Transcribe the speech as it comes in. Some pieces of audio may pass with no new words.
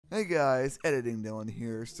Hey guys, Editing Dylan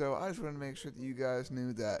here. So I just wanted to make sure that you guys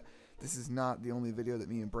knew that this is not the only video that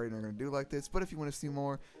me and Brayden are going to do like this, but if you want to see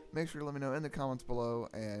more, make sure to let me know in the comments below,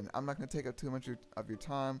 and I'm not going to take up too much of your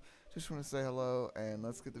time. Just want to say hello, and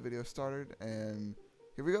let's get the video started, and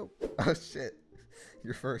here we go. Oh shit.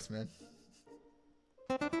 You're first, man.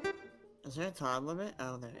 Is there a time limit?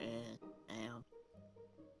 Oh, there is. Damn.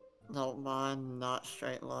 Don't mind not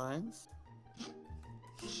straight lines.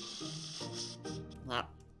 Not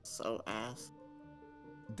so ass.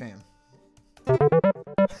 Damn. Damn.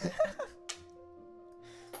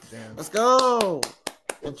 Let's go!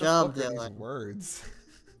 Good What job, the fuck are Dylan. these words?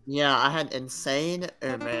 Yeah, I had insane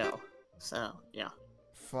or male. So, yeah.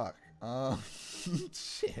 Fuck.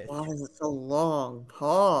 Shit. Why is it so long?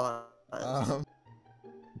 Pause.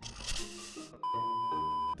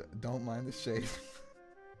 Don't mind the shape.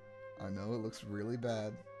 I know it looks really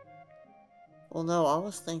bad. Well, no, I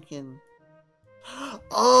was thinking...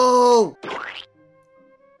 Oh!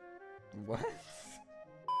 What?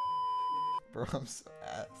 Bro, I'm so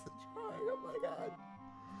ass at trying. Oh my god.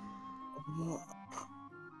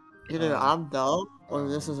 Either I'm dumb, or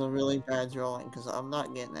this is a really bad drawing, because I'm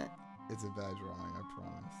not getting it. It's a bad drawing, I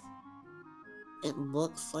promise. It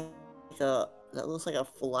looks like that looks like a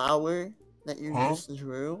flower that you just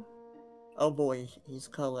drew. Oh boy, he's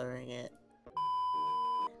coloring it.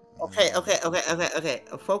 Okay.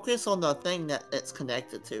 Focus on the thing that it's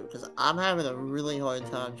connected to, because I'm having a really hard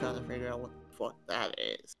time trying to figure out what the fuck that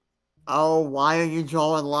is. Oh, why are you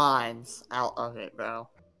drawing lines out of it, bro?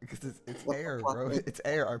 Because it's air, bro. It's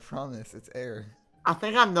air, I promise. It's air. I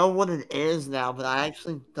think I know what it is now, but I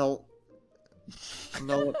actually don't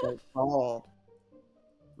know what they're called.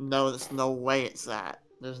 No, there's no way it's that.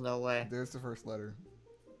 There's no way. There's the first letter.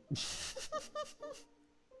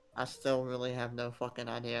 I still really have no fucking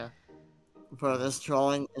idea. Bro, this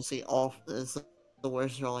drawing is the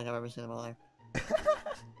worst drawing I've ever seen in my life.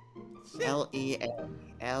 L-E-A.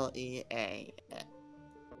 L-E-A.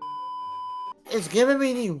 It's giving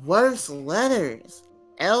me the worst letters.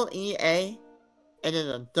 L-E-A and then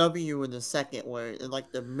a W in the second word, in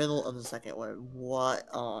like the middle of the second word. What?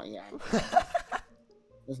 Oh, yeah.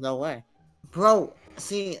 There's no way. Bro,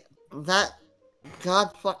 see, that... God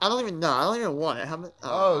fuck, I don't even know. I don't even want it. How many?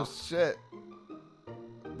 Oh shit.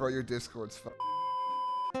 Bro, your Discord's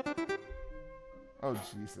Oh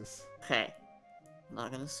Jesus. Okay. I'm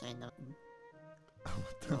not gonna say nothing.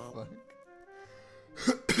 What the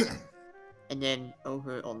fuck? And then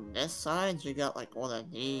over on this side, you got like one of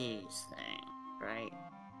these things, right?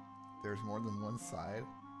 There's more than one side?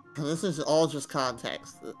 This is all just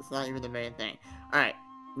context. It's not even the main thing. Alright,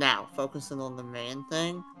 now, focusing on the main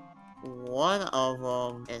thing. One of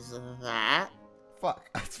them is that. Fuck,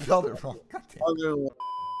 I spelled it wrong. Goddamn. Other one,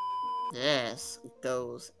 this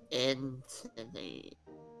goes into the.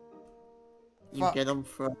 You Fuck. get them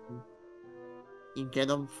from. You get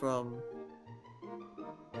them from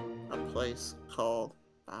a place called.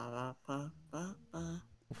 What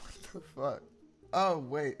the fuck? Oh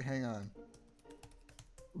wait, hang on.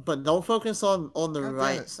 But don't focus on the God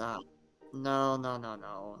right side. No.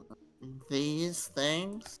 These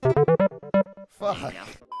things. Fuck.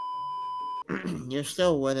 You're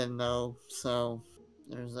still winning though, so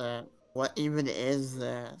there's that. What even is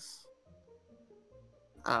this?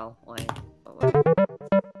 Oh, wait.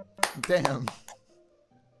 Damn.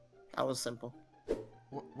 That was simple.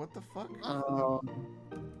 What the fuck?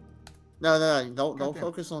 No, don't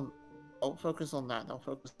focus on. Don't focus on that. Don't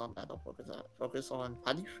focus on that. Don't focus on that. Focus on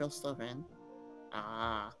how do you fill stuff in?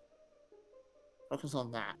 Ah. Focus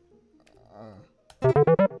on that.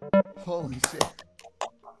 Holy shit.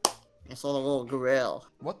 It's on a little grill.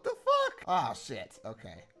 What the fuck? Ah, shit.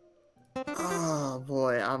 Okay. Oh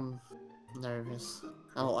boy, I'm nervous.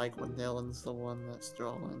 I don't like when Dylan's the one that's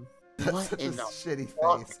drawing. That's What such in a the shitty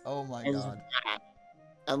fuck face. Oh my is god. that?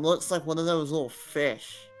 It looks like one of those little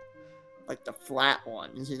fish. Like the flat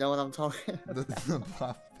ones, you know what I'm talking about? The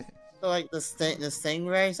bluff fish. So like the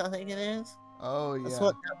stingrays, I think it is? Oh yeah. That's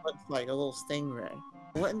what that looks like, a little stingray.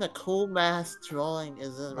 What in the cool math drawing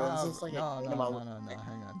is this? Bro? This is like no, a hang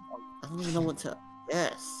on. I don't even know what to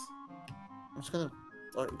guess. I'm just gonna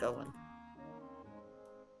start going.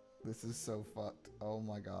 This is so fucked. Oh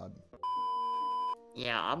my god.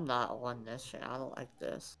 Yeah, I'm not on this shit. I don't like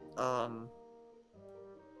this. I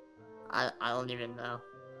don't even know.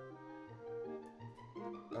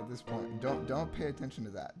 At this point, don't pay attention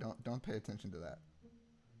to that. Don't pay attention to that.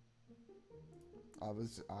 I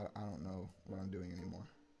don't know what I'm doing anymore.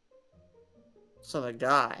 So the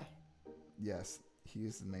guy. Yes, he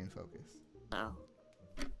is the main focus. No.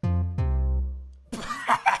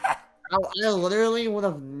 I literally would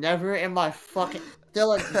have never in my fucking...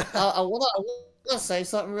 Dylan, I wanna say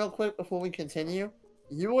something real quick before we continue.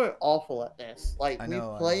 You were awful at this. Like, I we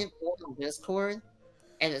know. played on Discord,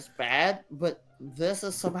 and it's bad, but this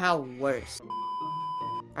is somehow worse.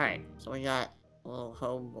 Alright, so we got a little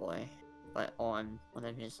homeboy, but on one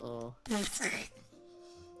of his little...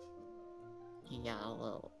 He got a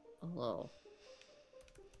little...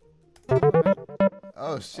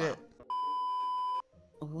 Oh shit.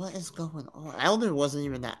 Wow. What is going on? Elder wasn't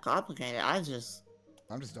even that complicated, I'm just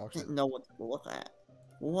dog shit. didn't know what to look at.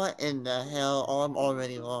 What in the hell? Oh, I'm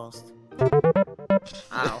already lost.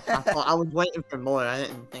 Ow. I was waiting for more. I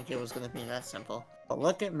didn't think it was gonna be that simple. But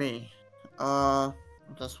look at me.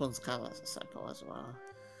 This one's kind of simple as well.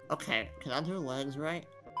 Okay, can I do legs right?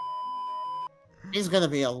 He's gonna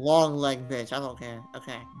be a long leg bitch. I don't care.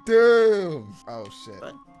 Okay. Damn. Oh shit.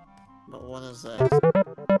 But what is this?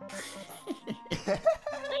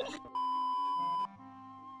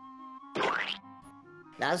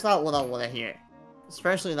 That's not what I want to hear.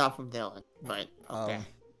 Especially not from Dylan. But okay.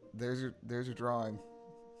 There's your drawing.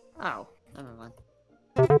 Oh, never mind.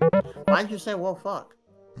 Why'd you say well fuck?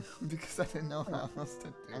 Because I didn't know how else to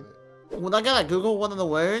do it. When I gotta Google one of the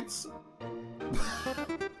words,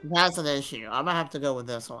 that's an issue. I'm gonna have to go with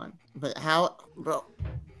this one. But how, bro?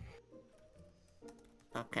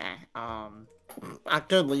 Okay, I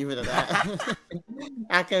could leave it at that.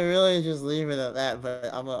 I could really just leave it at that, but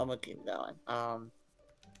I'm gonna keep going.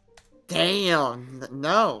 Damn,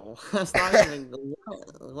 no, that's not even.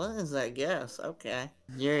 What is that guess? Okay,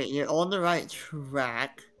 you're on the right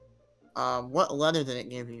track. What letter did it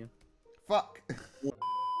give you? Fuck.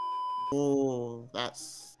 Oh,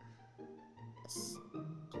 that's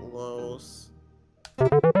close.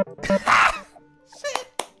 Shit.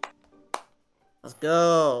 Let's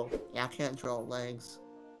go. Yeah, I can't draw legs.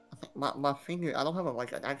 I think my finger. I don't have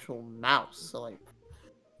like an actual mouse, so like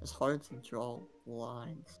it's hard to draw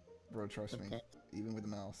lines. Bro, trust me. Even with the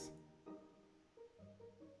mouse.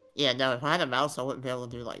 Yeah, no. If I had a mouse, I wouldn't be able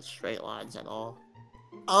to do like straight lines at all.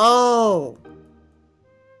 Oh.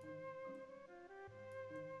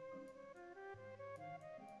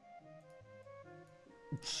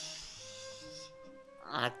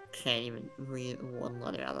 I can't even read one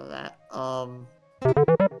letter out of that. Oh,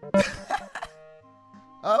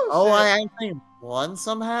 Oh, I actually won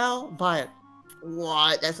somehow? But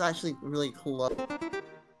what? That's actually really close.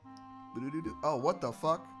 Oh, what the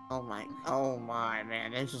fuck? Oh my,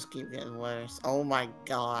 man, they just keep getting worse. Oh my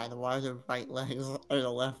god, why are the right legs or the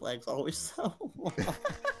left legs always so long?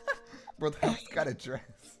 Bro, that's got a dress.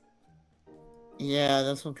 Yeah,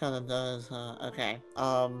 this one kind of does, huh? Okay,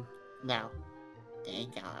 now. They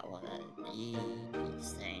got one of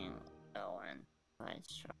these things going.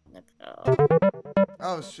 It's trying to go.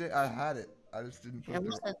 Oh shit, I had it. I just didn't put it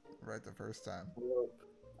that? right the first time.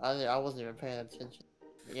 I wasn't even paying attention.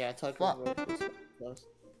 Yeah, I took close.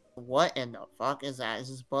 What in the fuck is that? Is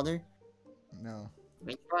this butter? No. Let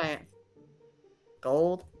me try it.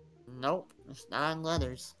 Gold? Nope. It's 9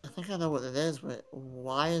 letters. I think I know what it is, but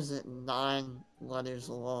why is it 9 letters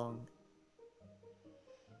long?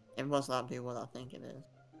 It must not be what I think it is.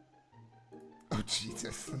 Oh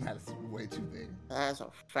Jesus, that is way too big. That is a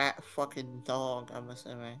fat fucking dog, I'm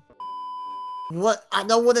assuming. What? I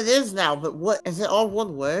know what it is now, but what? Is it all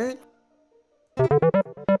one word?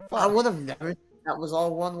 I would have never. That was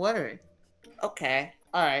all one word. Okay.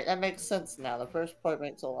 Alright, that makes sense now. The first part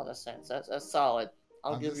makes a lot of sense. That's solid.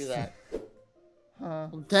 I'll give you that. Huh.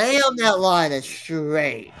 Damn, that line is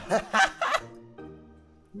straight. I'm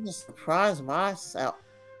just surprised myself.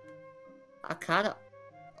 I kind of.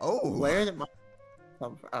 Oh. Where did my.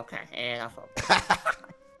 Okay, and I fell.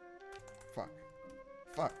 Fuck.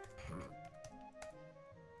 Fuck.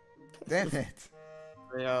 Damn it.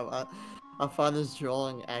 Yeah, I find this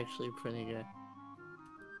drawing actually pretty good.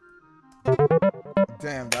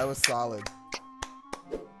 Damn, that was solid.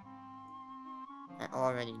 I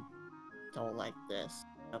already don't like this.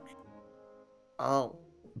 Okay. Oh.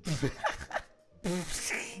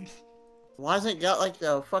 Why has it got like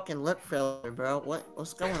the fucking lip filler, bro?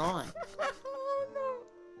 What's going on?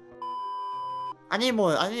 I need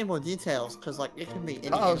more details, cause like it can be any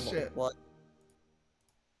Oh, animal. shit. What?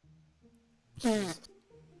 Jesus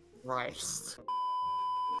Christ.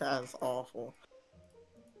 That is awful.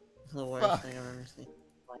 It's the worst thing I've ever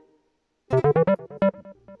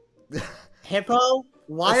seen. Hippo?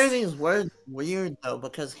 Why are these words weird though?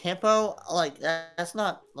 Because hippo, like that's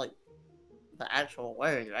not like the actual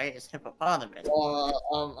word, right? It's hippopotamus.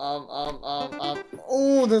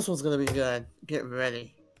 Oh, this one's gonna be good. Get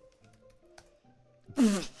ready.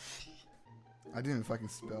 I didn't fucking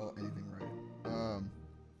spell anything right.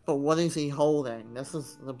 But what is he holding? This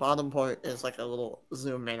is the bottom part is like a little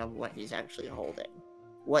zoom in of what he's actually holding.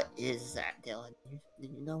 What is that, Dylan? Do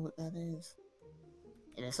you know what that is?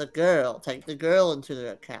 And it's a girl. Take the girl into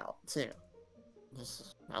the account too. This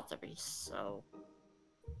is about to be so.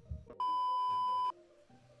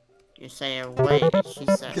 You're saying wait, and she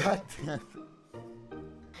said God damn.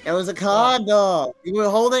 it was a condom. You were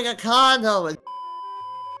holding a condom.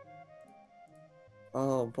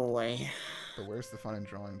 Oh boy. But where's the fun in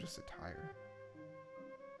drawing just a tire?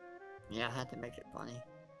 Yeah, I had to make it funny.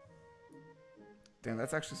 Damn,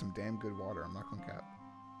 that's actually some damn good water. I'm not gonna cap.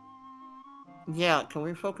 Yeah, can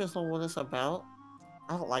we focus on what it's about?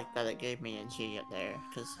 I don't like that it gave me a G up there,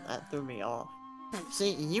 because that threw me off.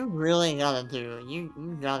 See, you really gotta do,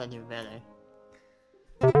 you gotta do better.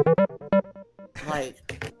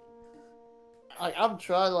 Like, I'm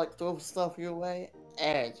trying to like throw stuff your way,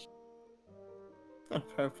 Edge. The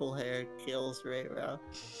purple hair kills Ray Row.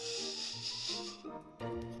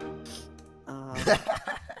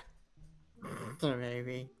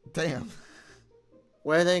 Maybe. Damn.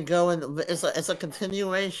 Where they go in, it's a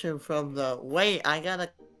continuation from the, wait, I got a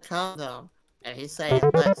condom. And he's saying,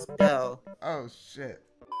 let's go. Oh shit.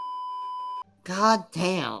 God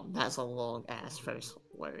damn, that's a long ass first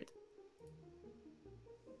word.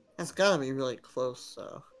 That's gotta be really close,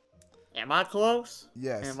 though. Am I close?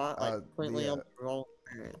 Yes. Am I like completely on the wrong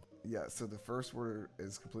word? Yeah, so the first word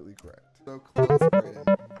is completely correct. So close,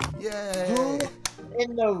 Brayden. Yay!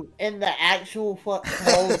 In the actual fuck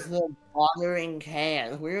holds the watering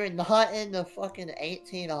can. We're not in the fucking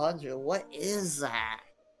 1800. What is that?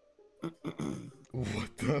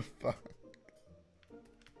 What the fuck?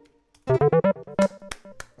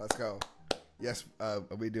 Let's go. Yes,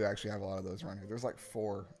 we do actually have a lot of those around here. There's like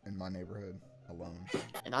 4 in my neighborhood alone.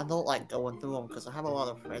 And I don't like going through them because I have a lot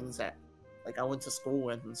of friends that, like, I went to school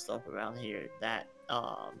with and stuff around here that,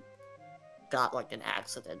 got like an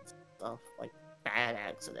accident and stuff, like bad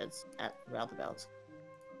accidents at roundabouts.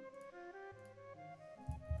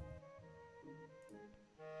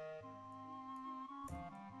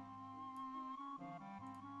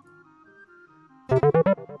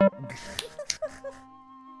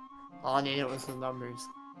 All I needed was the numbers.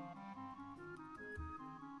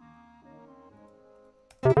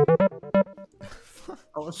 I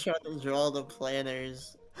was trying to draw the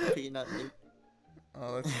planners. Peanut.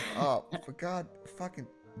 Oh, that's oh, for God, fucking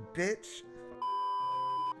bitch.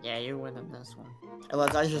 Yeah, you're winning this one.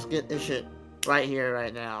 Unless I just get this shit right here,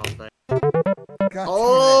 right now. But God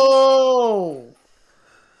oh,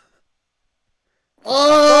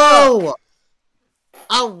 oh,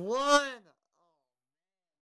 I won.